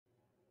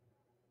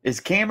Is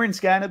Cameron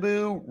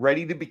Skattebo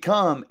ready to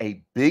become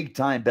a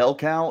big-time bell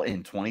cow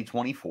in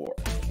 2024?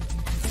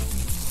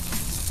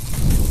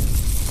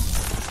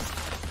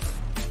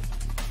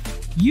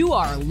 You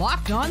are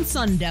Locked On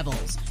Sun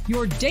Devils,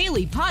 your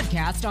daily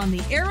podcast on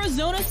the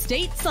Arizona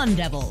State Sun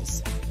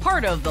Devils.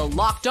 Part of the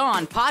Locked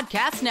On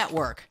Podcast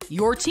Network,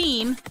 your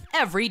team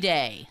every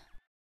day.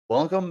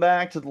 Welcome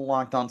back to the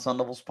Locked On Sun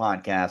Devils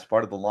podcast,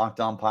 part of the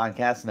Locked On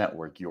Podcast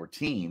Network, your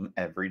team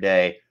every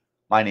day.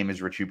 My name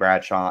is Richie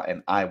Bradshaw,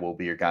 and I will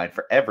be your guide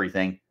for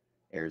everything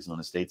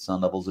Arizona State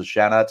Sun Devils. A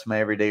shout out to my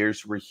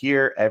everydayers who are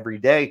here every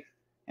day,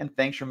 and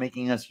thanks for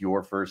making us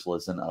your first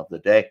listen of the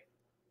day.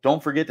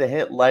 Don't forget to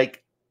hit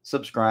like,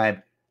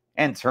 subscribe,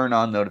 and turn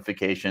on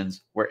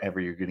notifications wherever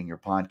you're getting your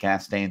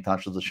podcast. Stay in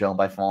touch with the show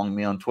by following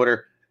me on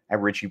Twitter at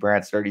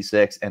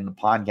RichieBrads36 and the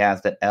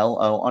podcast at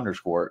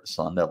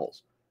LO_Sun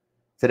Devils.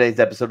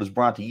 Today's episode is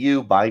brought to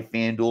you by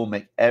FanDuel.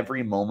 Make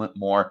every moment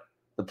more.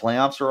 The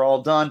playoffs are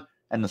all done,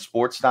 and the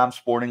sports stop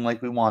sporting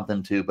like we want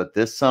them to. But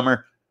this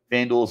summer,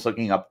 FanDuel is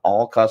hooking up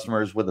all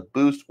customers with a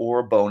boost or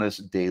a bonus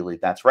daily.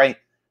 That's right.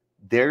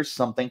 There's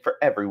something for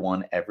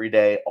everyone every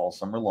day, all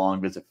summer long.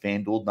 Visit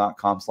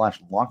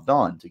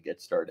FanDuel.com/lockedon to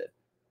get started.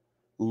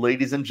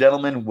 Ladies and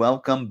gentlemen,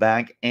 welcome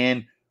back.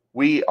 And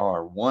we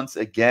are once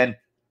again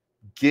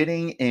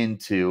getting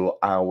into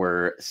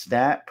our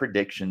stat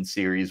prediction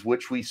series,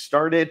 which we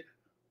started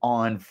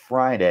on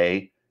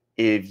Friday.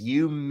 If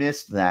you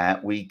missed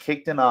that, we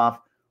kicked it off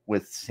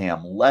with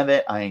Sam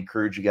Levitt. I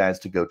encourage you guys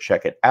to go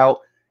check it out.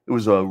 It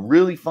was a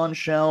really fun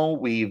show.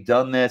 We've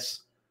done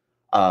this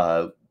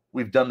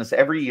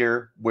every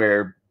year,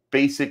 where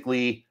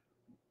basically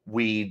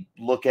we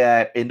look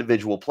at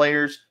individual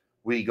players.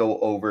 We go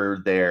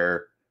over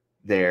their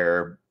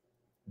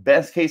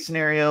best case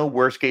scenario,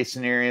 worst case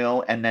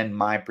scenario, and then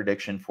my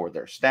prediction for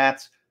their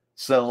stats.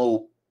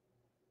 So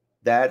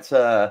that's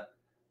the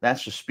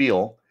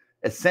spiel.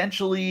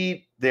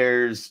 Essentially,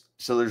 there's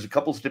a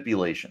couple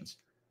stipulations.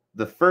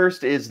 The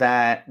first is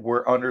that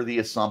we're under the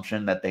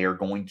assumption that they are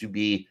going to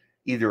be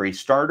either a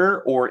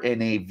starter or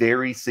in a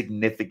very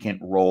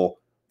significant role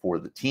for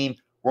the team.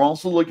 We're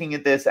also looking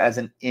at this as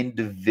an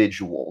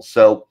individual.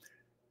 So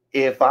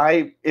if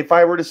I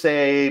were to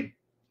say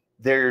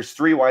there's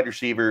 3 wide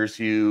receivers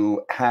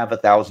who have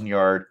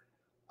 1,000-yard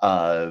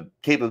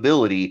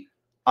capability,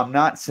 I'm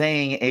not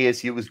saying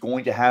ASU is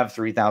going to have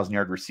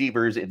 3,000-yard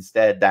receivers.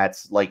 Instead,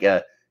 that's like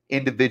a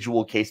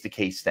individual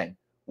case-to-case thing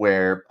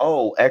where,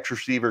 X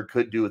receiver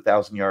could do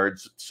 1,000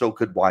 yards, so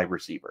could Y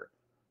receiver.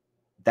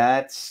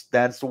 That's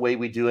the way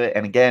we do it.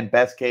 And again,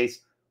 best case,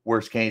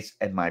 worst case,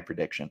 and my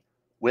prediction.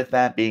 With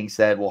that being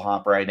said, we'll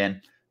hop right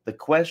in. The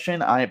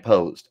question I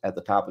posed at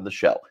the top of the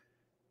show: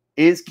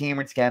 is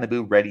Cameron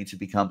Skattebo ready to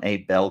become a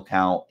bell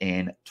cow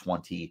in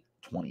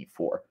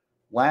 2024?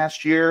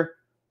 Last year,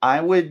 I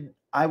would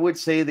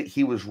say that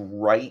he was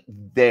right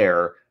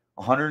there.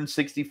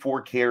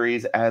 164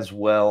 carries as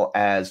well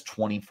as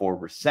 24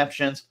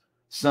 receptions.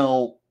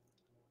 So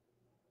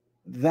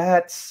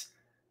that's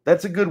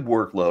a good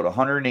workload.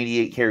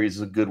 188 carries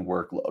is a good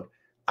workload.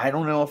 I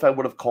don't know if I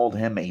would have called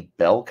him a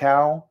bell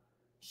cow.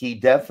 He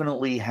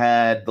definitely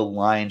had the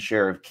lion's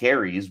share of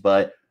carries,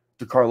 but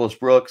DeCarlos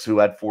Brooks, who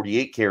had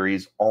 48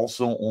 carries,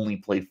 also only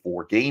played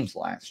 4 games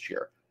last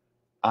year.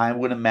 I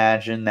would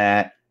imagine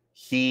that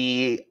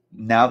he,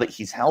 now that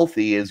he's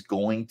healthy, is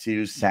going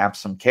to sap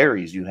some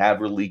carries. You have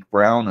Raleek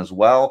Brown as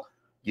well.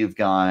 You've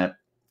got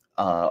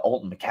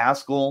Alton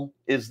McCaskill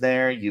is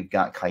there. You've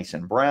got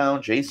Kyson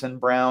Brown, Jason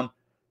Brown.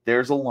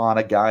 There's a lot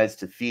of guys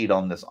to feed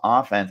on this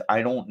offense.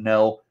 I don't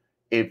know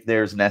if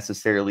there's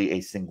necessarily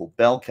a single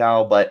bell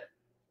cow, but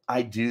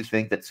I do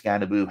think that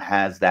Skattebo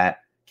has that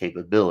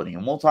capability.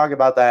 And we'll talk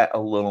about that a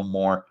little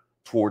more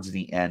towards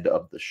the end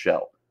of the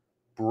show.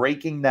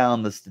 Breaking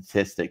down the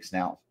statistics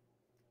now.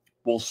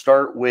 We'll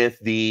start with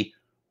the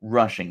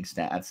rushing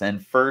stats.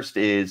 And first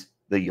is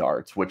the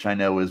yards, which I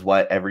know is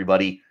what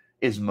everybody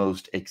is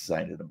most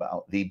excited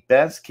about. The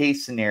best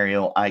case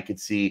scenario I could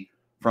see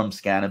from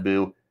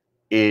Skattebo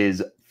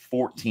is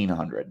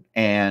 1,400.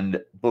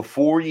 And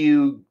before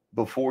you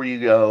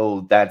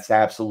go, that's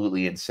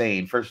absolutely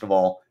insane. First of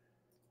all,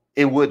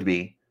 that would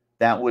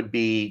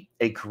be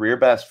a career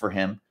best for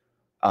him.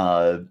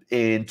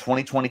 In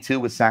 2022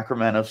 with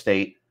Sacramento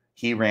State,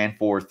 he ran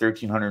for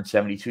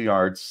 1,372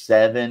 yards,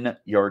 7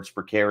 yards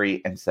per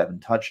carry, and 7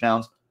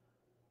 touchdowns.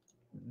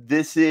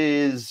 This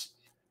is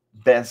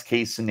best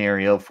case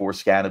scenario for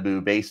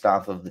Skattebo based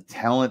off of the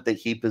talent that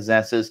he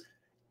possesses,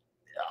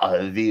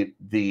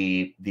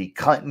 the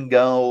cut and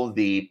go,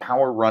 the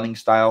power running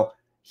style.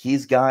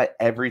 He's got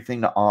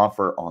everything to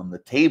offer on the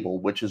table,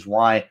 which is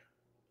why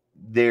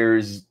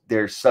there's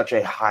such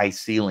a high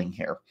ceiling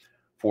here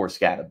for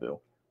Skattebo.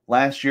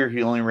 Last year,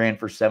 he only ran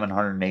for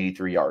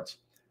 783 yards.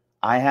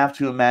 I have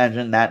to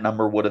imagine that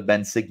number would have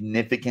been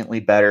significantly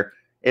better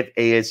if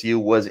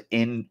ASU was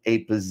in a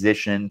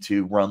position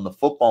to run the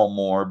football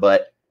more,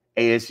 but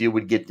ASU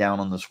would get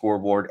down on the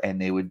scoreboard and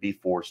they would be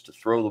forced to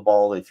throw the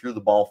ball. They threw the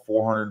ball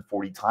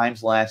 440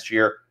 times last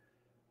year.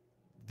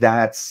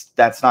 That's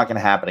not going to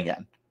happen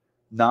again.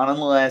 Not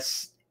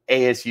unless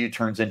ASU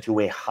turns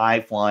into a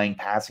high-flying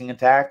passing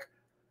attack,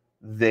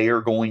 they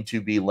are going to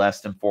be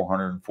less than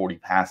 440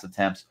 pass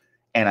attempts,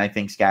 and I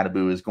think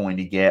Skattebo is going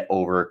to get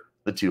over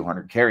the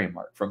 200 carry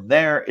mark. From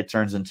there, it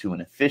turns into an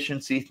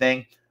efficiency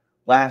thing.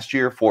 Last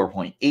year,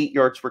 4.8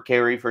 yards per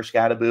carry for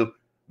Skattebo.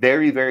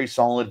 Very, very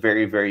solid,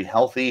 very, very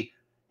healthy.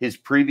 His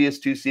previous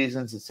 2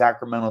 seasons at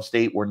Sacramento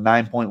State were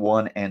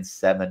 9.1 and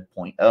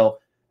 7.0.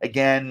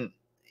 Again,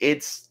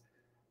 it's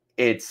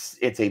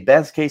a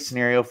best case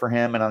scenario for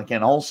him, and I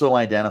can also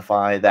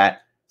identify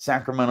that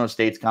Sacramento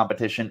State's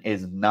competition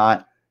is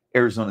not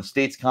Arizona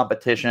State's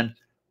competition,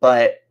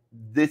 but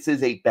this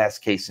is a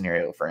best case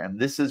scenario for him.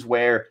 This is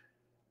where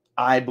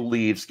I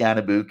believe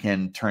Skattebo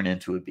can turn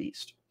into a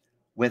beast.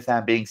 With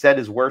that being said,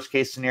 his worst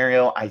case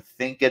scenario, I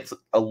think it's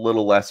a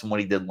little less than what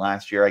he did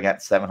last year. I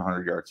got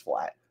 700 yards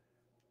flat.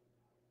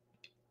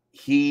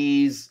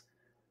 He's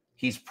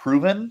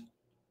proven,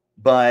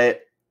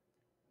 but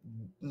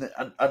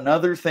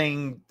another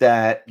thing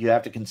that you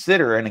have to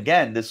consider, and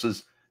again,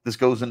 this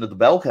goes into the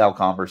bell cow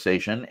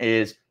conversation,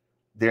 is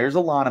there's a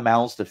lot of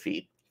mouths to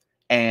feed.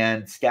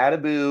 And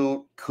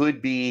Skattebo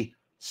could be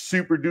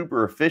super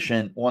duper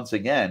efficient once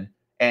again,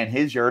 and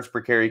his yards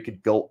per carry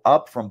could go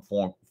up from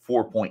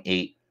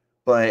 4.8,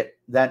 but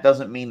that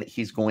doesn't mean that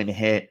he's going to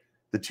hit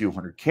the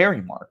 200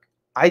 carry mark.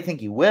 I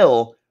think he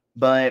will,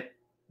 but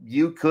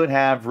you could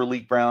have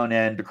Raleek Brown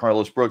and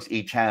DeCarlos Brooks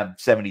each have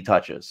 70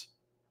 touches.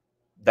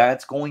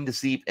 That's going to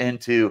seep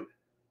into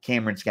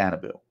Cameron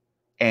Skattebo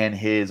and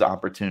his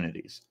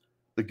opportunities.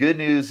 The good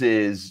news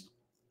is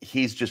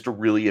he's just a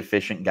really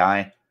efficient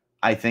guy.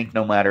 I think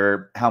no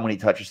matter how many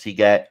touches he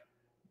gets,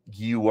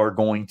 you're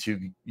going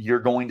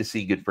to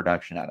see good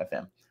production out of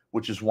him,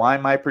 which is why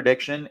my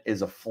prediction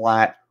is a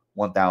flat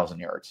 1,000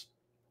 yards.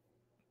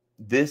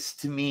 This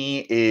to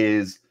me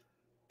is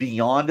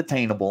beyond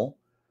attainable.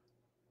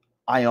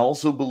 I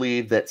also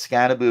believe that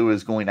Skattebo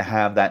is going to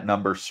have that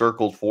number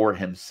circled for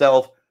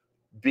himself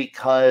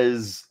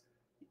because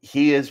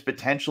he is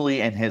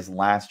potentially in his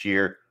last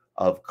year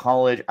of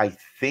college. I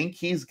think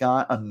he's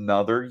got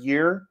another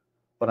year,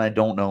 but I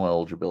don't know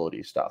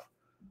eligibility stuff.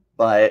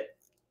 But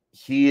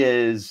he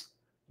is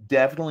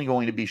definitely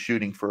going to be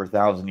shooting for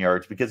 1,000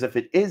 yards because if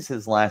it is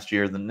his last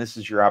year, then this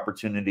is your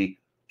opportunity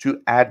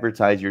to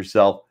advertise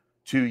yourself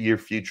to your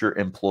future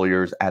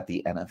employers at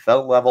the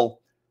NFL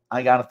level.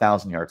 I got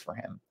 1,000 yards for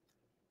him.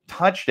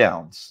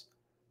 Touchdowns.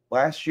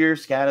 Last year,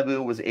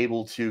 Skattebo was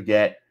able to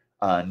get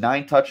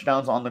 9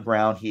 touchdowns on the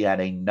ground. He had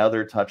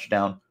another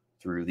touchdown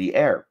through the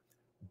air.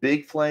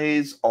 Big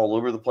plays all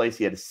over the place.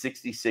 He had a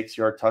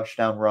 66-yard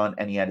touchdown run,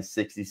 and he had a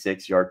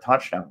 66-yard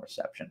touchdown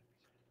reception.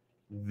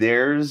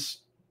 There's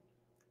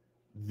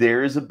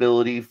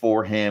ability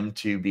for him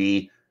to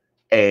be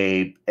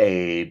a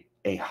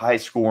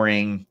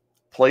high-scoring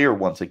player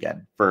once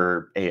again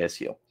for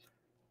ASU.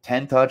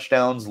 10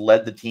 touchdowns,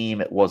 led the team.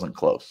 It wasn't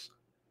close.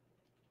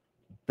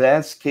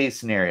 Best case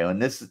scenario,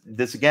 and this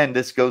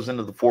goes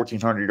into the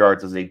 1,400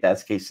 yards as a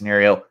best case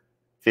scenario,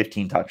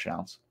 15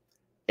 touchdowns.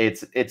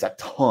 It's a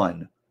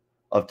ton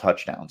of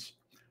touchdowns.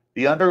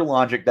 The under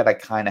logic that I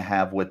kind of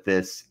have with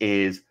this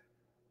is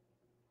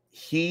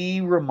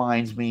he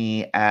reminds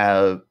me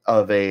of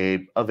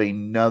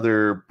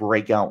another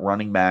breakout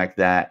running back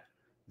that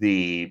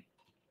the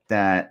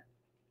Sun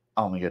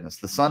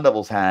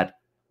Devils had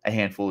a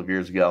handful of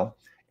years ago,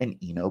 and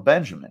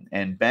Benjamin.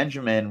 And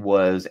Benjamin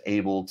was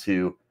able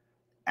to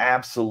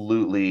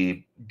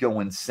absolutely go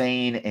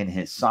insane in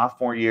his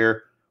sophomore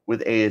year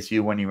with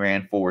ASU when he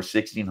ran for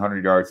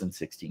 1,600 yards and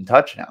 16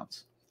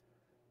 touchdowns.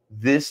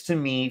 This to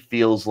me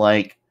feels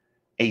like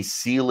a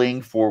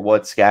ceiling for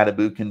what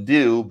Skattebo can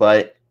do,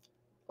 but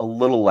a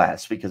little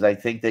less because I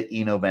think that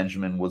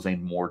Benjamin was a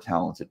more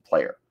talented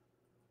player.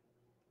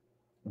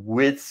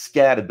 With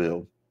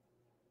Skattebo,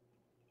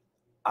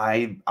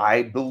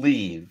 I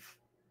believe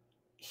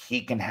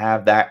he can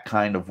have that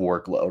kind of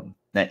workload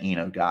that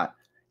got.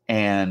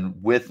 And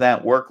with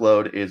that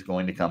workload is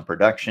going to come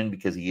production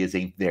because he is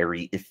a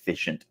very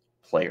efficient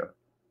player.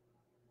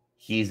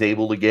 He's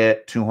able to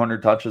get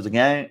 200 touches a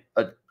game.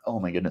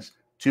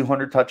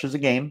 200 touches a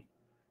game.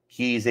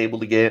 He's able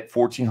to get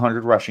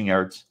 1,400 rushing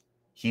yards.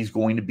 He's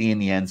going to be in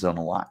the end zone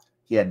a lot.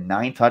 He had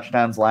 9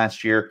 touchdowns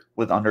last year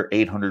with under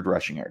 800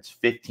 rushing yards.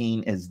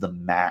 15 is the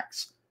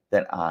max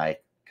that I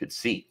could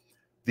see.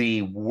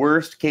 The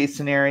worst case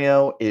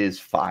scenario is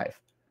 5.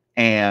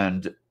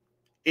 And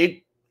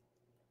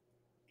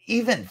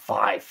even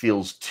 5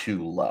 feels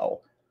too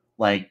low.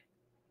 Like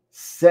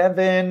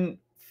 7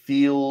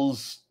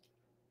 feels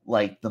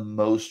like the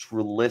most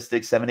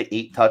realistic, 7 to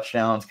 8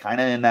 touchdowns,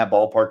 kind of in that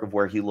ballpark of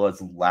where he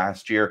was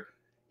last year.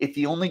 If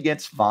he only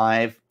gets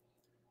 5,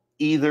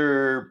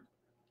 either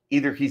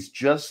he's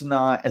just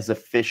not as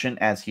efficient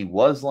as he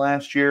was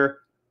last year,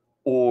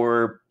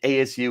 or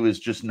ASU is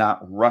just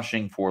not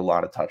rushing for a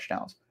lot of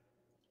touchdowns.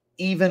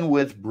 Even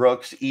with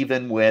Brooks,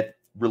 even with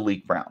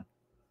Raleek Brown,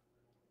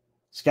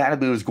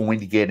 Skattebo is going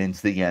to get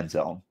into the end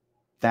zone.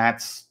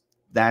 That's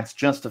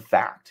just a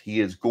fact.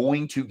 He is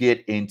going to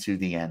get into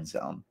the end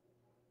zone.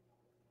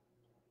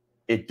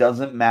 It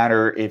doesn't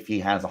matter if he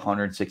has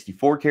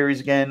 164 carries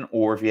again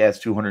or if he has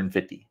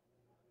 250.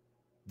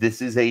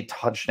 This is a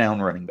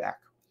touchdown running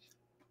back.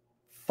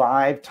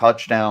 5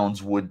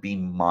 touchdowns would be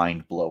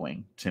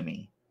mind-blowing to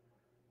me.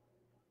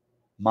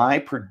 My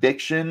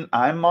prediction,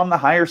 I'm on the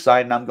higher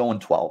side and I'm going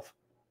 12.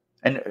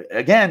 And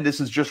again,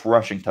 this is just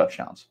rushing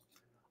touchdowns.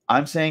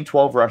 I'm saying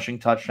 12 rushing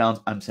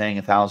touchdowns. I'm saying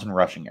 1,000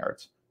 rushing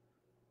yards.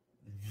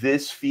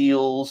 This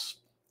feels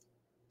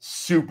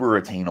super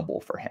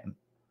attainable for him.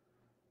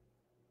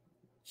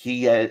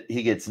 He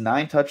gets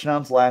 9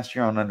 touchdowns last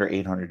year on under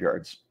 800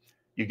 yards.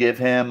 You give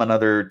him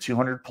another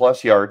 200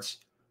 plus yards.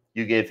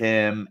 You give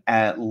him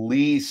at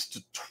least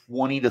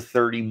 20 to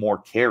 30 more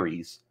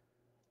carries.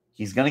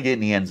 He's going to get in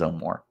the end zone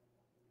more.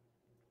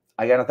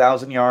 I got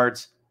 1,000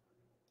 yards.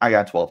 I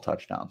got 12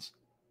 touchdowns.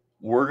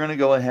 We're going to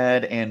go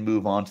ahead and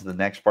move on to the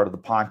next part of the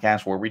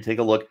podcast where we take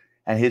a look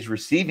at his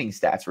receiving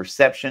stats,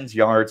 receptions,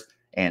 yards,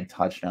 and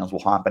touchdowns.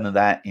 We'll hop into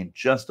that in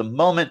just a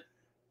moment.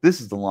 This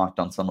is the Locked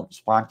On Sun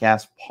Devils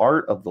podcast,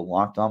 part of the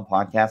Locked On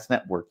Podcast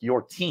Network,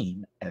 your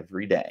team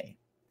every day.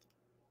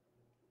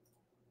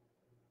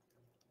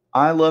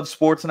 I love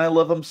sports, and I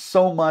love them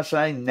so much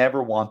that I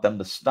never want them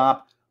to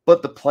stop.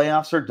 But the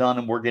playoffs are done,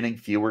 and we're getting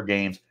fewer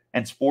games,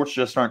 and sports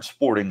just aren't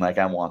sporting like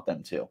I want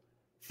them to.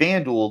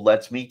 FanDuel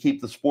lets me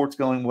keep the sports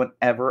going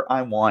whenever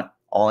I want.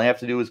 All I have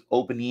to do is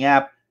open the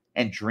app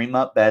and dream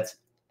up bets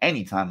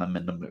anytime I'm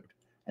in the mood.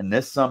 And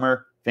this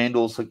summer,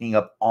 FanDuel is hooking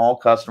up all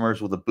customers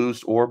with a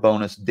boost or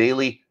bonus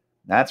daily.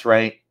 That's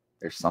right.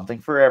 There's something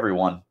for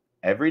everyone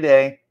every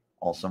day,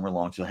 all summer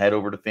long. So head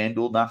over to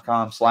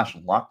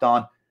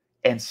FanDuel.com/lockedon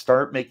and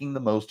start making the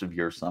most of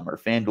your summer.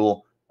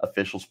 FanDuel,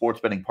 official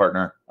sports betting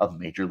partner of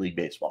Major League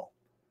Baseball.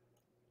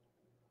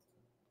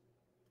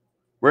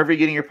 Wherever you're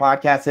getting your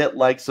podcasts, hit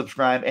like,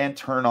 subscribe, and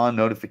turn on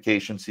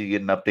notifications so you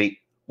get an update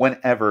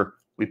whenever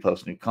we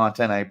post new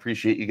content. I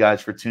appreciate you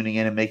guys for tuning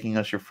in and making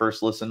us your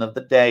first listen of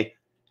the day.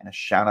 And a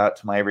shout out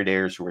to my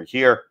everydayers who are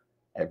here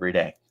every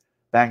day.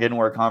 Back into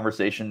our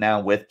conversation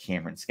now with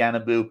Cameron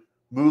Skattebo,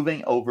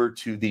 moving over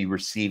to the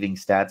receiving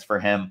stats for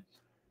him.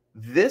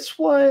 This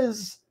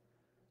was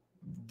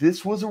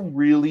a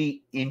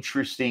really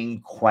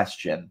interesting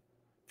question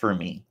for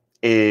me,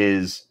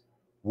 is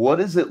what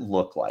does it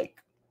look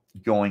like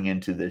going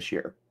into this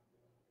year?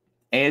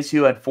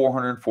 ASU had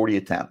 440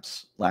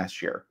 attempts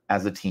last year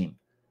as a team.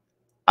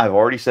 I've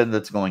already said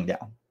that's going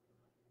down.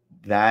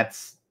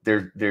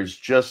 There's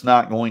just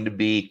not going to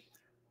be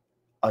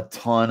a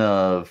ton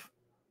of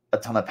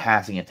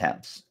passing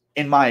attempts,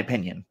 in my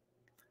opinion.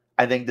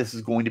 I think this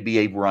is going to be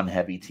a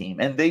run-heavy team.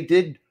 And they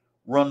did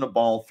run the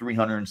ball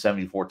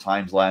 374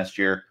 times last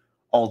year,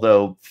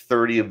 although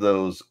 30 of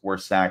those were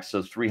sacks,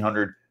 so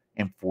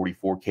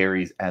 344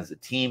 carries as a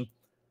team.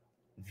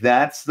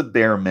 That's the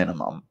bare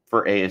minimum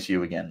for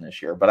ASU again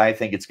this year, but I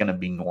think it's going to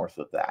be north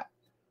of that.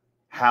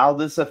 How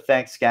this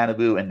affects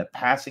Skattebo in the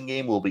passing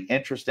game will be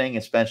interesting,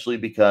 especially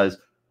because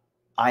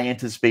I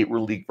anticipate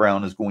Raleek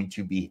Brown is going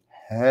to be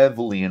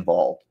heavily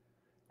involved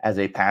as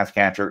a pass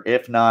catcher,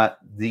 if not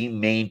the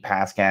main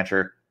pass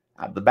catcher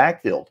out of the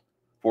backfield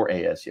for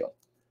ASU.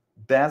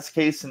 Best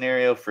case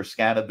scenario for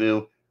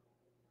Skattebo,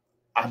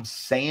 I'm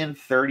saying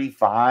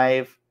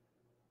 35.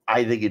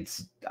 I think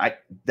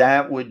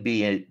that would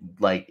be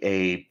like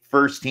a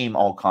first team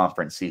all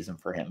conference season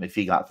for him if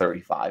he got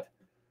 35.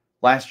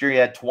 Last year he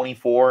had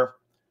 24.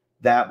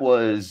 That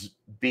was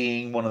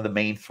being one of the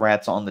main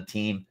threats on the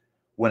team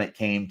when it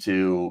came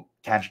to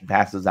catching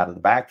passes out of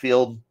the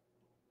backfield.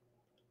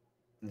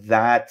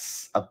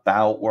 That's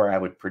about where I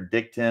would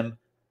predict him.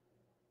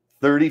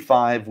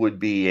 35 would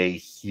be a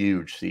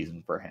huge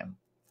season for him.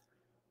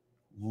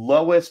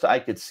 Lowest I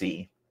could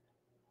see,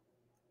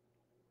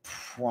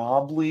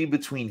 probably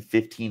between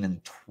 15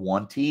 and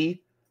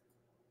 20.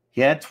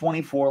 He had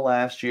 24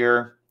 last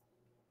year.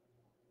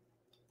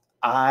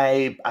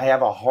 I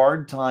have a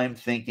hard time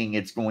thinking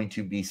it's going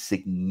to be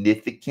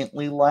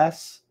significantly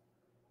less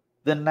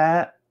than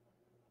that.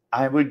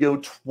 I would go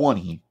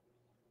 20,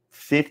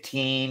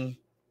 15.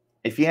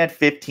 If he had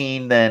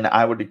 15, then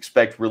I would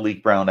expect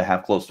Raleek Brown to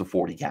have close to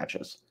 40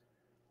 catches.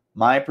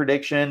 My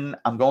prediction,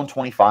 I'm going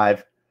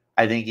 25.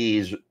 I think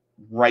he's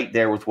right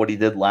there with what he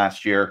did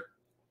last year.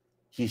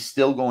 He's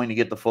still going to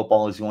get the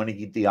football. He's going to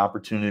get the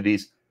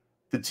opportunities.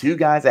 The two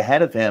guys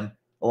ahead of him,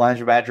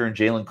 Elijah Badger and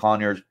Jalen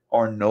Conyers,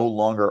 are no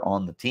longer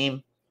on the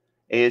team.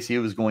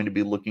 ASU is going to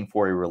be looking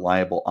for a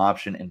reliable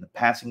option in the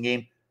passing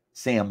game.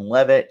 Sam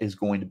Levitt is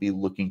going to be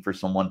looking for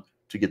someone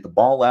to get the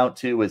ball out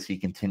to as he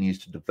continues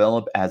to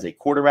develop as a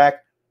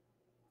quarterback.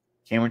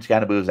 Cameron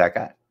Skattebo is that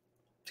guy.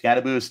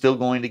 Skattebo is still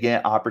going to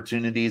get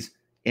opportunities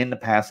in the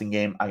passing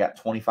game. I got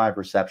 25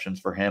 receptions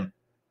for him.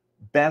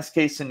 Best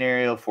case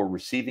scenario for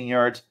receiving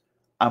yards,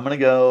 I'm going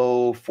to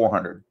go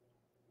 400.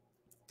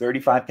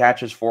 35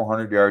 catches,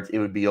 400 yards. It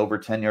would be over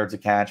 10 yards a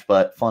catch.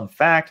 But fun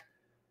fact,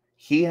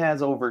 he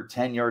has over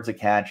 10 yards a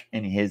catch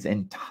in his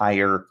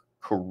entire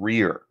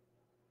career.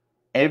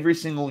 Every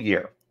single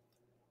year.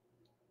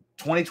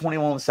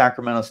 2021 with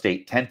Sacramento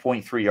State,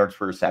 10.3 yards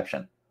per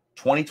reception.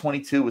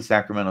 2022 with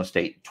Sacramento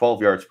State,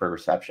 12 yards per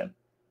reception.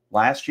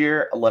 Last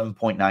year,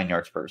 11.9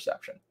 yards per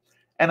reception.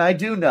 And I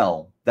do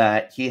know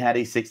that he had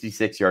a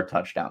 66-yard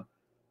touchdown.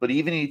 But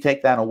even if you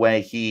take that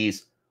away,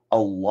 he's a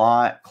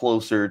lot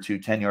closer to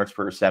 10 yards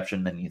per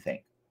reception than you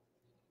think.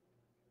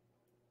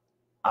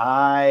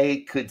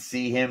 I could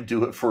see him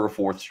do it for a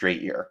fourth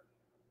straight year.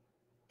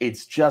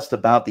 It's just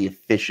about the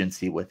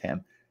efficiency with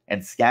him.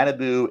 And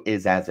Skattebo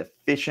is as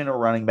efficient a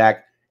running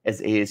back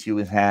as ASU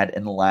has had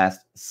in the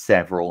last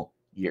several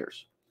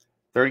years.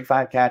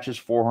 35 catches,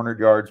 400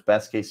 yards,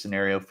 best case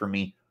scenario for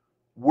me.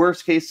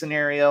 Worst case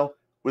scenario,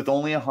 with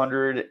only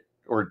 100,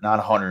 or not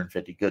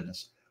 150,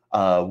 goodness,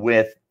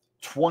 with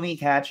 20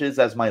 catches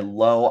as my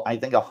low, I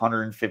think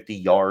 150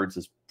 yards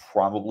is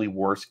probably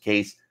worst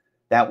case.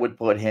 That would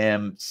put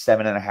him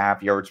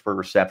 7.5 yards per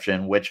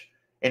reception, which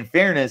in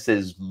fairness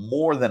is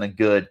more than a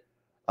good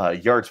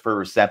yards per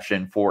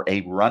reception for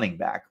a running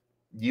back.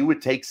 You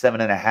would take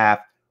 7.5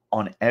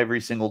 on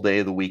every single day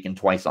of the week and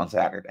twice on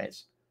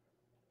Saturdays.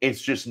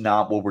 It's just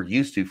not what we're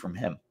used to from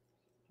him.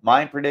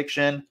 My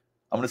prediction,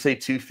 I'm going to say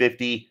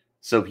 250.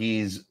 So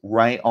he's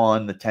right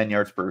on the 10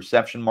 yards per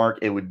reception mark.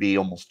 It would be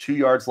almost 2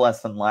 yards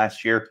less than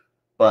last year.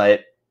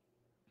 But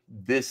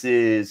this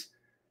is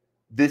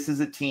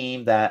a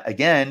team that,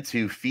 again,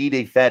 to feed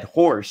a fed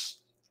horse,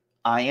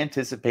 I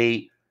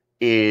anticipate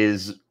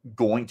is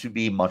going to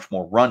be much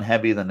more run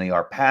heavy than they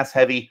are pass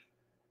heavy.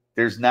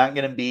 There's not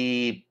going to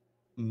be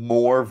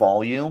more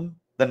volume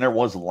than there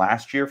was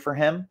last year for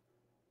him.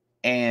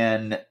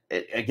 And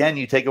again,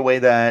 you take away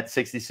that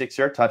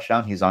 66-yard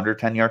touchdown, he's under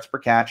 10 yards per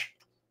catch.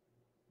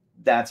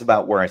 That's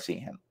about where I see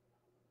him.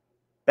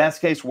 Best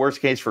case,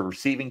 worst case for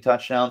receiving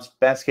touchdowns.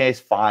 Best case,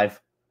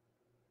 5.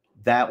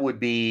 That would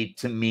be,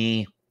 to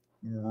me,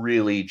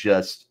 really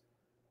just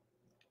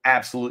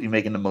absolutely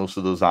making the most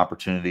of those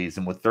opportunities.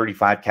 And with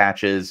 35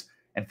 catches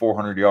and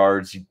 400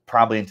 yards, you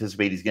probably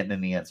anticipate he's getting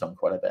in the end zone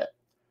quite a bit.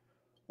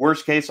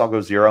 Worst case, I'll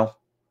go 0.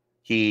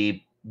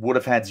 He would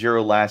have had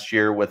 0 last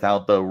year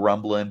without the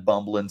rumbling,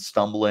 bumbling,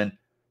 stumbling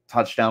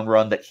touchdown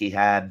run that he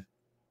had.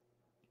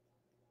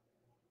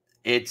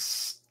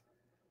 It's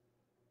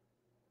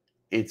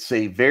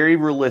a very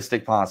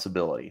realistic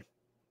possibility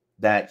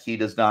that he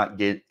does not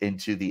get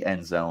into the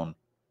end zone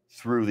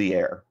through the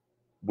air.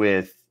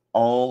 With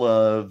all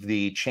of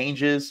the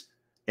changes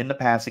in the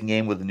passing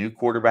game, with a new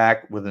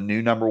quarterback, with a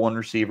new number 1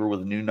 receiver,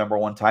 with a new number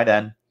 1 tight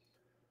end,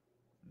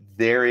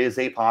 there is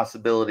a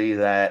possibility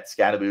that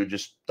Skattebo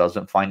just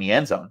doesn't find the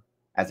end zone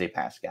as a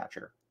pass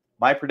catcher.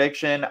 My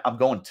prediction, I'm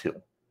going 2.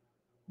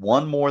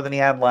 1 more than he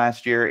had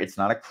last year. It's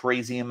not a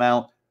crazy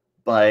amount,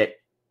 but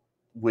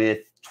with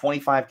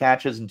 25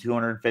 catches and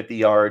 250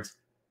 yards,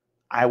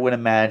 I would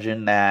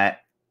imagine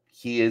that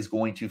he is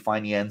going to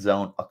find the end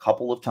zone a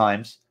couple of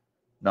times.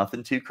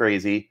 Nothing too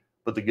crazy.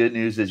 But the good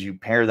news is you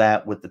pair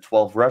that with the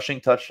 12 rushing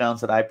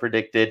touchdowns that I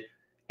predicted,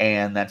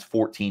 and that's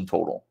 14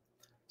 total.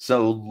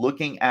 So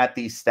looking at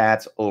these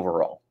stats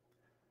overall,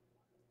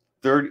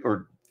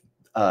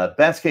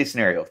 best case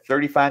scenario,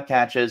 35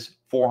 catches,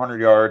 400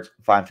 yards,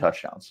 5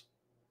 touchdowns.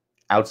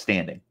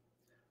 Outstanding.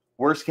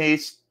 Worst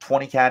case,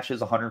 20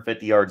 catches,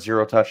 150 yards,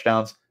 0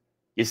 touchdowns.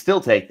 You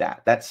still take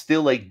that. That's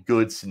still a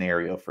good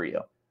scenario for you.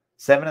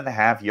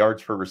 7.5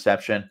 yards per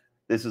reception.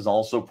 This is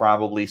also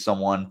probably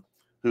someone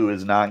who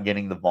is not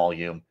getting the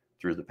volume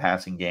through the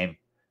passing game.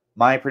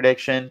 My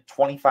prediction,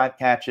 25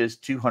 catches,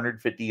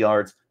 250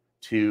 yards,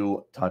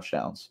 2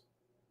 touchdowns.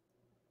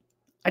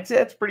 I'd say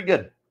that's pretty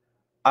good.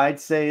 I'd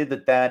say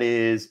that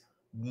is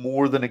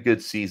more than a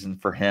good season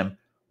for him.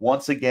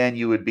 Once again,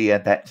 you would be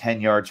at that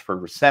 10 yards per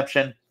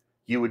reception.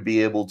 You would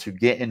be able to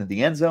get into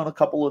the end zone a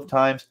couple of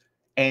times,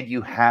 and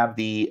you have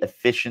the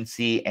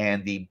efficiency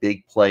and the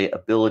big play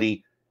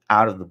ability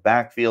out of the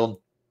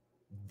backfield.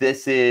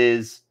 This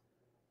is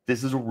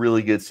a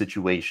really good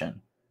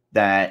situation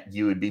that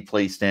you would be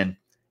placed in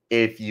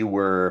if you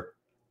were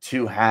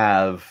to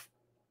have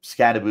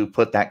Skattebo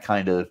put that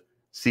kind of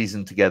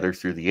season together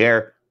through the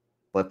air.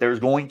 But there's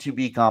going to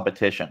be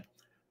competition.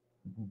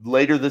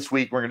 Later this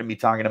week, we're going to be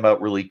talking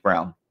about Raleek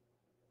Brown.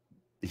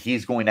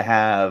 He's going to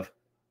have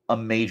a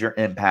major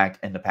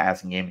impact in the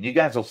passing game. And you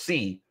guys will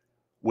see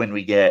when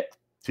we get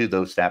to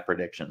those stat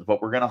predictions.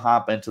 But we're going to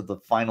hop into the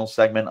final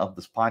segment of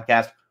this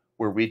podcast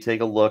where we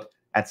take a look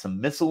at some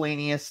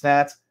miscellaneous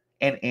stats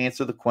and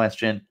answer the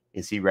question,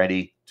 is he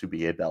ready to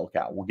be a bell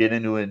cow? We'll get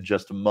into it in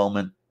just a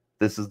moment.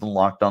 This is the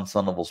Locked On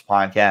Sun Devils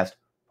podcast,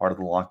 part of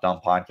the Locked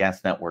On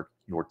Podcast Network,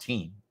 your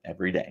team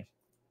every day.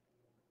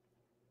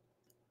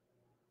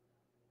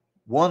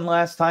 One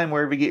last time,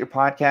 wherever you get your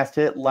podcast,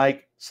 hit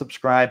like,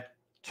 subscribe,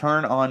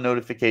 turn on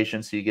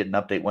notifications so you get an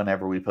update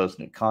whenever we post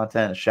new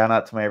content. A shout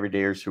out to my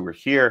everydayers who are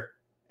here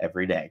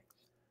every day.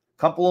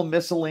 Couple of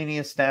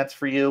miscellaneous stats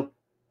for you.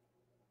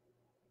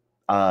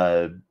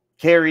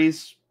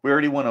 Carries, we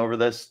already went over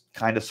this,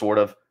 kind of, sort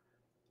of.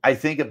 I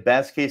think a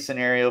best case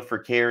scenario for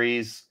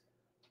carries,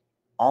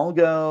 I'll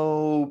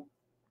go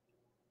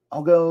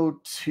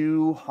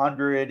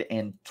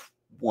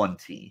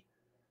 220.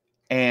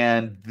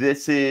 And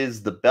this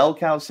is the bell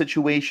cow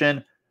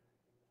situation.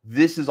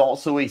 This is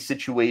also a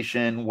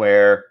situation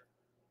where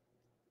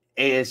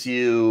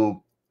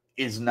ASU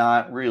is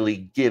not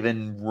really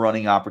given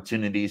running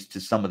opportunities to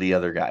some of the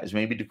other guys.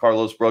 Maybe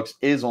DeCarlos Brooks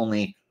is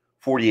only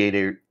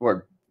 48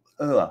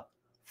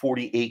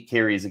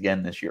 carries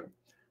again this year.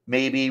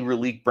 Maybe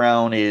Raleek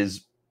Brown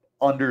is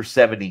under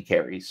 70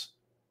 carries.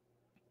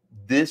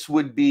 This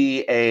would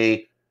be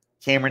a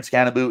Cameron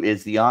Skattebo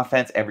is the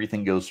offense.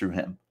 Everything goes through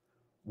him.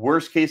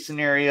 Worst case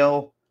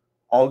scenario,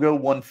 I'll go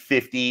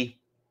 150.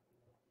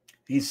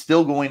 He's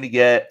still going to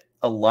get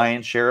a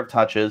lion's share of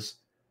touches,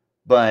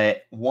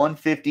 but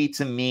 150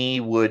 to me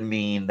would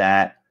mean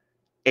that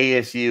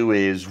ASU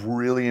is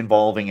really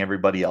involving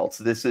everybody else.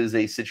 This is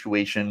a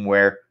situation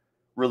where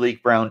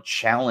Raleek Brown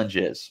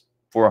challenges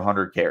for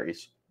 100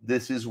 carries.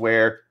 This is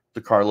where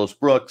DeCarlos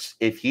Brooks,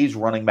 if he's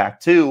running back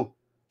 2,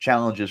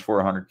 challenges for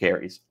 100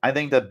 carries. I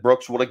think that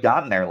Brooks would have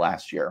gotten there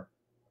last year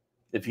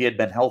if he had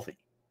been healthy.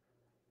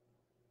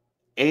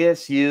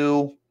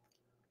 ASU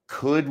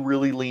could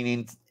really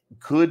lean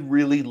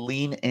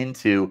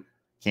into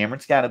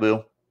Cameron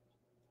Skattebo,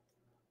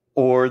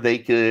 or they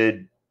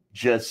could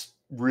just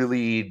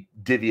really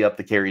divvy up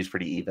the carries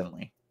pretty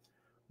evenly.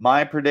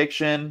 My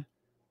prediction,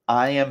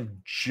 I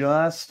am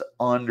just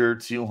under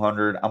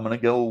 200. I'm going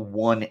to go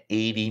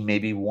 180,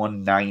 maybe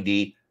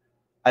 190.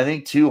 I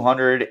think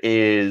 200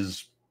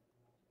 is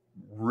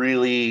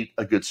really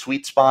a good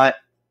sweet spot.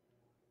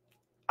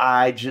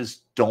 I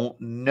just don't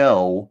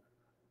know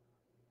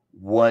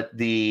what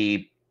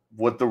the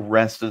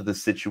rest of the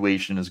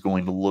situation is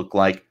going to look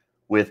like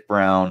with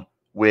Brown,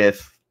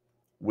 with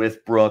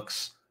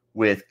Brooks,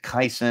 with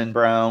Kyson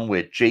Brown,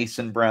 with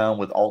Jason Brown,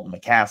 with Alton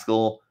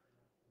McCaskill.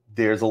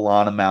 There's a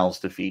lot of mouths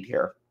to feed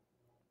here.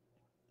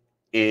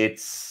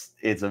 It's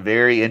a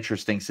very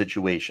interesting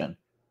situation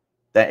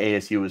that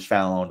ASU has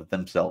found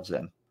themselves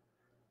in.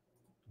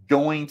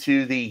 Going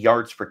to the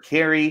yards per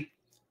carry,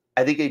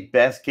 I think a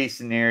best case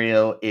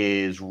scenario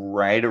is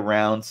right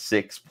around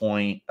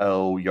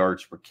 6.0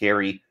 yards per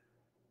carry.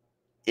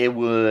 It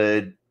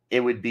would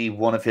be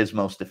one of his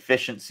most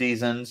efficient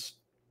seasons.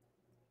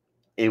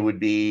 It would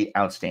be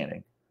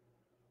outstanding.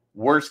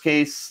 Worst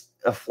case,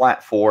 a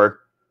flat 4.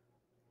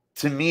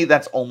 To me,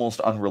 that's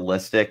almost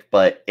unrealistic,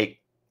 but it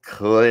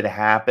could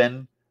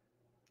happen.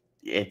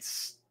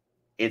 It's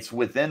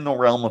within the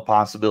realm of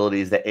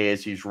possibilities that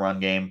ASU's run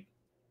game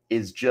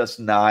is just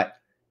not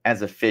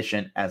as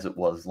efficient as it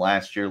was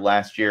last year.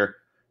 Last year,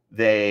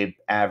 they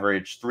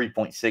averaged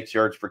 3.6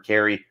 yards per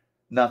carry.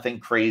 Nothing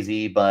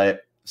crazy,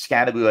 but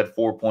Skattebo had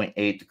 4.8.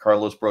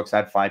 DeCarlos Brooks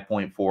had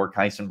 5.4.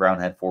 Kyson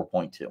Brown had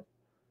 4.2.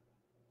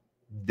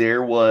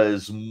 There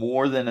was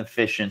more than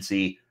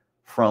efficiency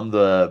from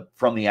the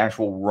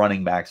actual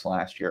running backs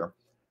last year.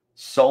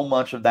 So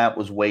much of that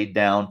was weighed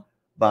down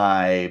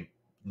by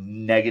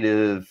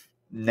negative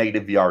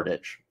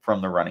yardage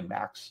from the running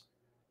backs.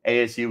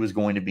 ASU was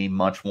going to be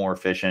much more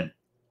efficient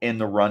in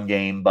the run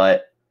game,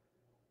 but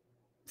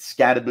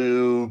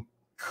Skattebo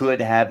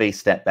could have a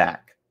step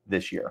back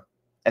this year,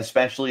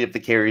 especially if the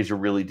carries are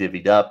really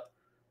divvied up.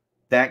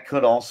 That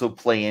could also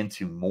play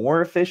into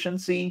more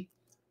efficiency.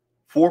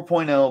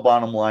 4.0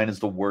 bottom line is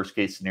the worst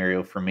case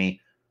scenario for me.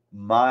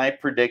 My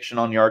prediction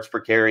on yards per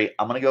carry,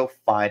 I'm going to go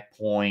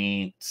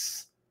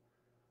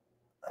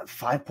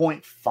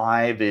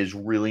 5.5 is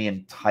really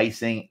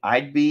enticing.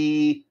 I'd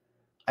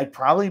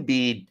probably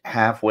be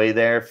halfway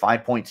there,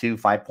 5.2,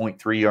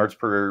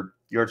 5.3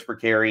 yards per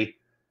carry.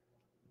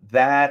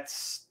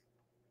 That's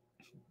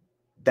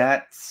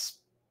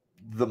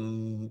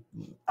the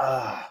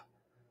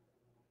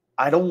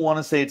I don't want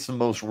to say it's the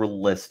most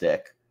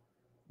realistic,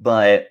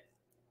 but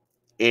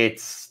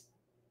it's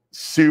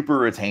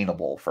super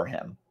attainable for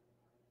him.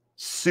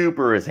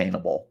 Super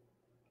attainable.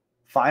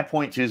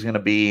 5.2 is going to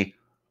be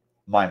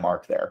my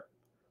mark there.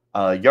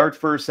 Yards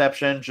per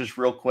reception, just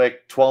real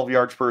quick, 12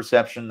 yards per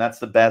reception. That's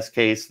the best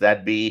case.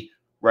 That'd be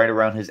right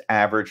around his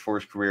average for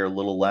his career, a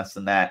little less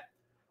than that.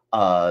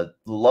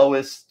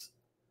 Lowest,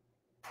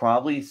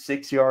 probably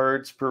 6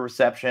 yards per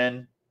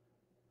reception,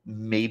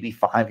 maybe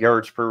 5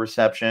 yards per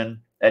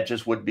reception. That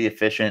just would be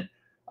efficient.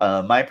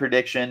 My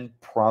prediction,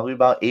 probably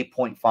about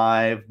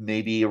 8.5,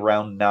 maybe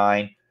around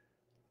 9.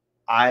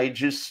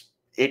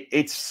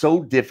 It's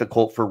so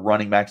difficult for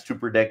running backs to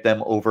predict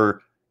them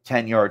over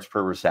 10 yards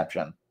per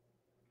reception.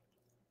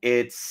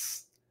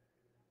 It's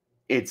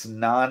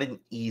not an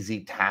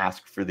easy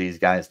task for these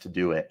guys to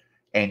do it.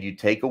 And you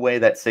take away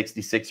that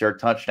 66-yard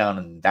touchdown,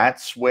 and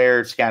that's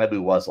where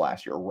Skattebo was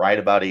last year, right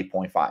about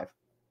 8.5.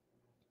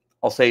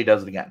 I'll say he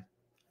does it again.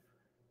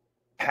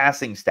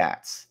 Passing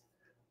stats.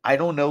 I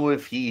don't know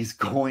if he's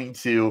going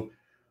to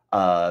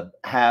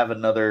have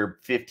another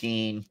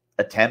 15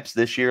 attempts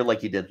this year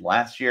like he did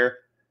last year.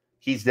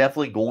 He's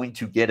definitely going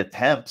to get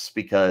attempts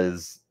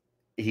because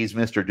he's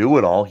Mr.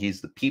 Do-It-All. He's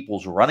the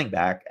people's running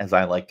back, as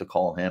I like to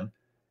call him.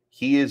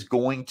 He is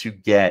going to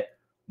get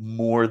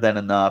more than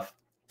enough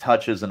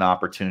touches and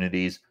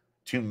opportunities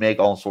to make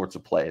all sorts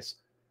of plays.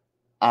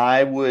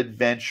 I would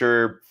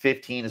venture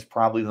 15 is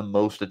probably the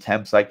most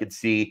attempts I could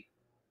see.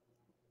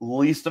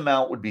 Least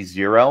amount would be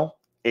 0,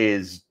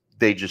 is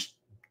they just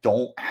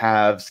don't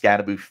have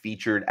Skattebo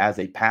featured as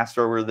a pass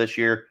thrower this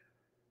year.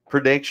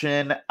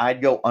 Prediction,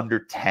 I'd go under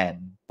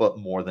 10, but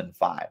more than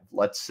 5.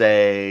 Let's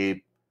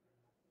say,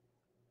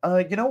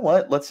 you know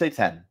what? Let's say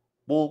 10.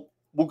 We'll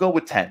go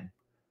with 10.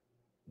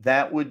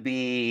 That would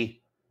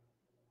be,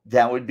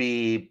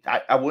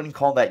 I wouldn't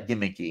call that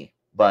gimmicky,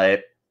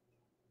 but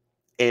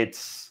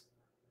it's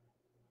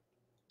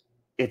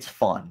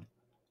fun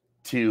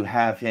to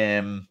have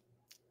him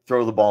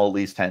throw the ball at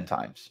least 10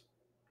 times.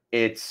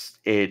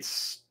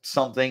 It's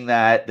something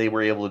that they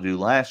were able to do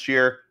last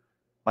year,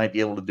 might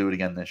be able to do it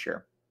again this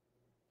year.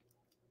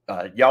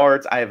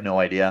 Yards, I have no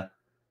idea.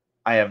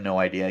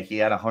 He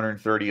had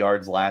 130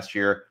 yards last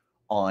year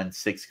on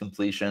 6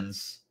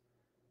 completions.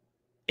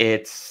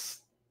 I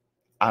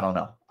don't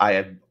know.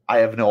 I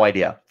have no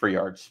idea for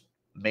yards.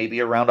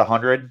 Maybe around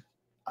 100.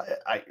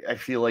 I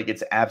feel like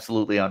it's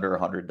absolutely under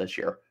 100 this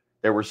year.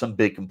 There were some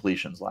big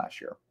completions last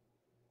year.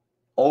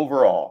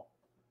 Overall,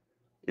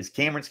 is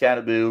Cameron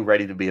Skattebo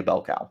ready to be a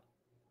bell cow?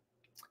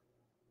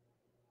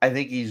 I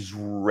think he's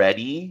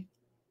ready.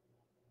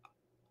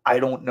 I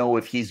don't know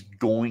if he's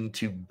going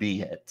to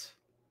be it.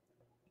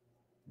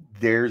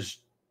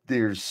 There's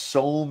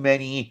so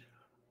many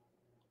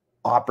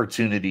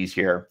opportunities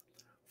here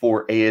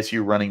for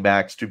ASU running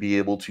backs to be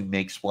able to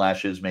make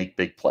splashes, make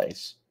big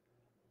plays.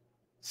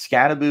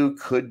 Skattebo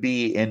could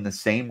be in the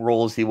same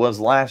role as he was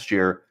last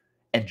year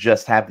and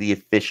just have the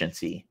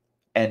efficiency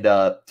and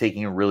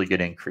taking a really good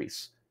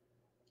increase.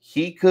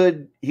 He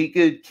could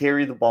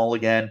carry the ball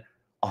again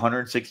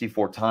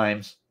 164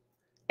 times,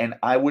 and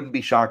I wouldn't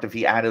be shocked if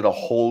he added a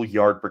whole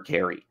yard per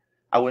carry.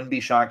 I wouldn't be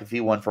shocked if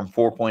he went from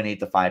 4.8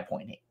 to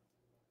 5.8.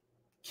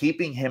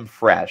 Keeping him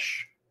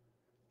fresh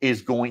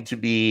is going to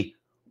be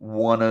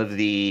one of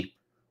the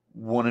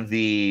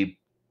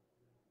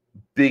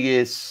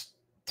biggest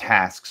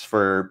tasks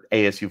for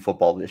ASU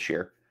football this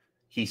year.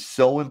 He's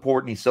so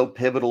important. He's so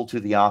pivotal to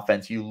the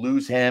offense. You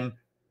lose him,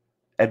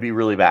 that'd be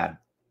really bad.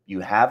 You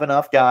have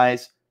enough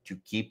guys to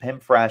keep him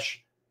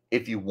fresh.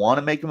 If you want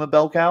to make him a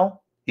bell cow,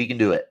 he can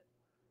do it.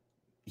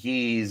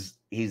 He's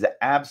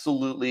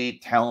absolutely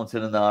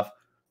talented enough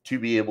to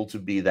be able to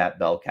be that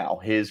bell cow.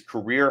 His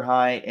career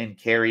high in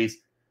carries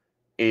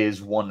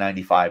is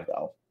 195,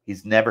 though.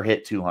 He's never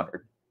hit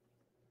 200.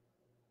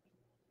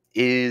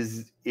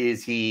 Is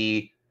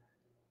he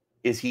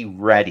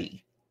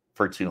ready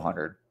for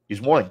 200?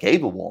 He's more than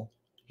capable.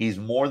 He's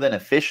more than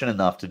efficient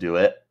enough to do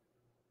it.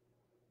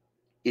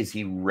 Is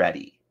he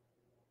ready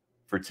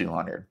for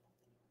 200?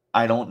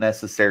 I don't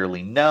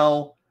necessarily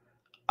know.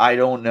 I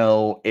don't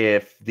know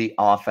if the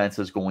offense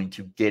is going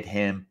to get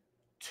him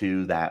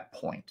to that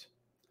point.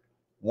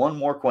 One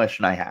more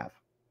question I have.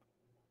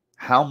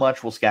 How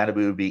much will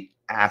Skattebo be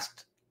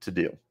asked to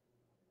do?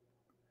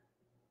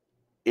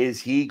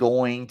 Is he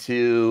going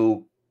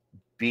to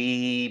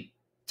be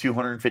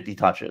 250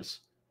 touches?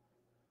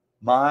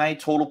 My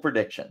total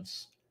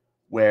predictions,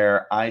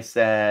 where I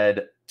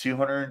said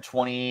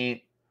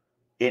 220,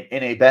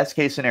 in a best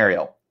case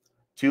scenario,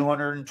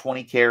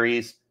 220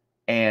 carries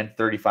and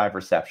 35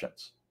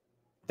 receptions.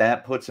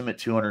 That puts him at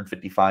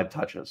 255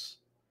 touches.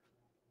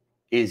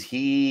 Is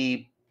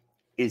he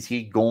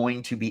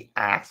going to be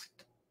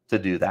asked to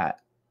do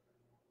that?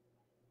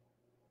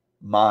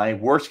 My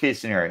worst case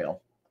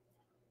scenario,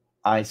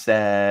 I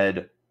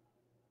said,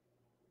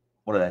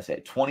 what did I say?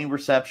 20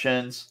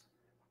 receptions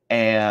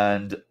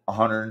and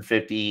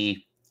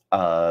 150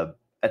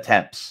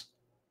 attempts.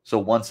 So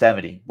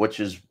 170,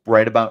 which is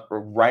right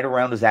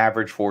around his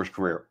average for his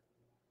career.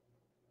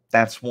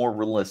 That's more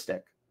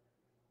realistic.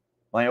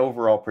 My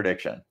overall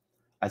prediction,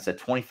 I said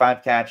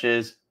 25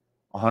 catches,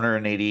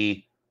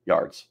 180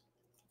 yards,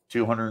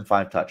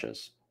 205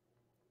 touches.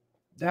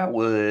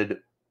 I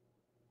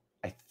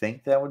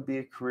think that would be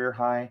a career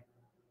high.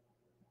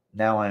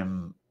 Now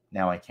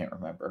I can't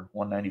remember.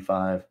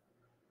 195.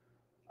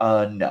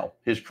 No,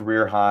 his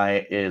career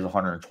high is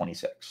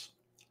 126.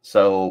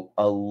 So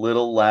a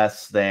little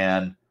less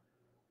than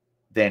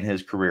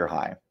his career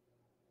high.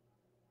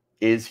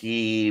 Is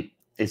he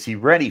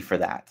ready for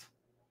that?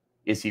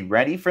 Is he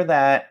ready for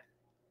that?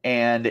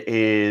 And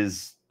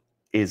is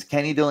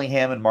Kenny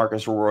Dillingham and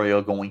Marcus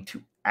Arroyo going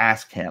to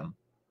ask him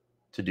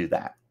to do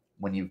that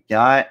when you've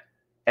got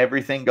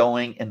everything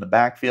going in the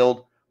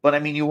backfield? But I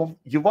mean,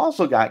 you've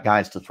also got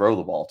guys to throw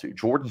the ball to.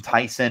 Jordan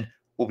Tyson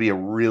will be a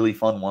really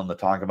fun one to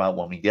talk about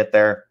when we get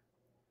there.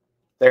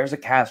 There's a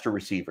cast of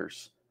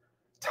receivers.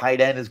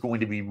 Tight end is going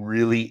to be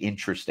really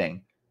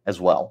interesting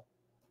as well.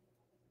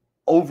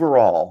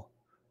 Overall,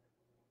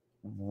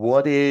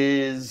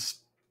 what's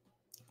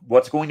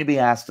going to be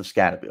asked of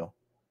Skattebo?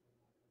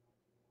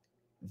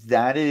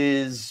 That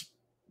is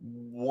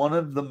one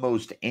of the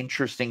most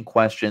interesting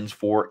questions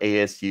for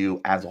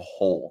ASU as a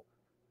whole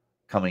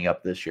coming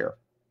up this year.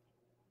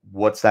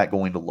 What's that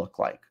going to look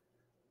like?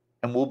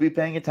 And we'll be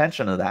paying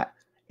attention to that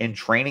in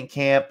training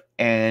camp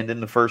and in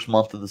the first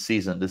month of the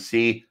season to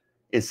see,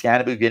 is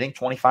Skattebo getting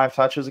 25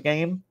 touches a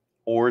game,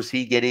 or is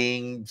he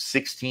getting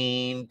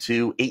 16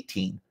 to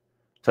 18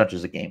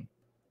 touches a game?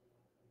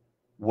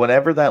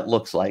 Whatever that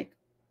looks like,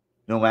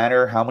 no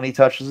matter how many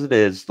touches it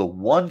is, the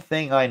one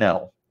thing I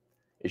know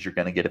is you're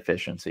going to get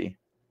efficiency.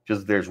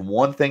 because there's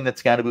one thing that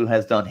Skattebo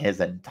has done his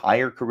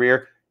entire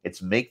career.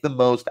 It's make the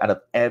most out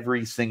of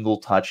every single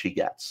touch he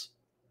gets.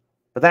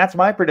 But that's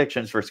my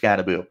predictions for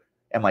Skattebo.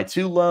 Am I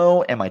too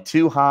low? Am I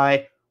too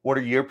high? What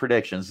are your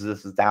predictions?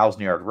 Is this a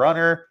 1,000-yard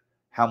runner?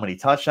 How many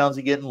touchdowns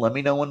you getting? Let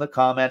me know in the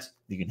comments.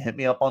 You can hit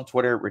me up on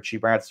Twitter,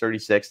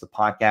 RichieBrads36, the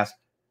podcast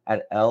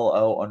at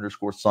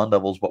LO_Sun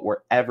Devils. But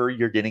wherever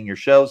you're getting your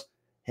shows,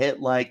 hit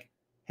like,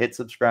 hit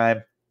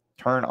subscribe,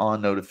 turn on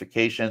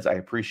notifications. I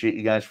appreciate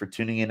you guys for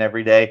tuning in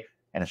every day.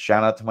 And a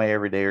shout out to my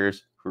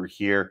everydayers who are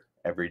here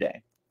every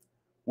day.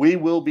 We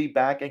will be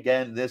back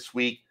again this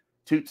week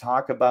to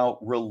talk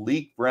about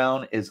Raleek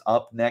Brown is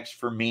up next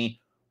for me.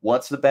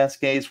 What's the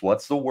best case?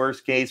 What's the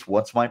worst case?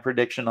 What's my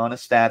prediction on his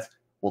stats?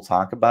 We'll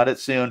talk about it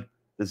soon.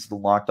 This is the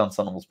Locked On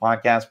Sun Devils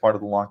podcast, part of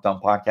the Locked On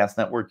Podcast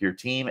Network, your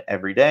team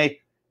every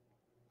day.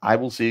 I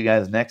will see you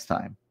guys next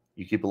time.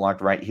 You keep it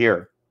locked right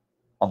here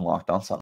on Locked On Sun.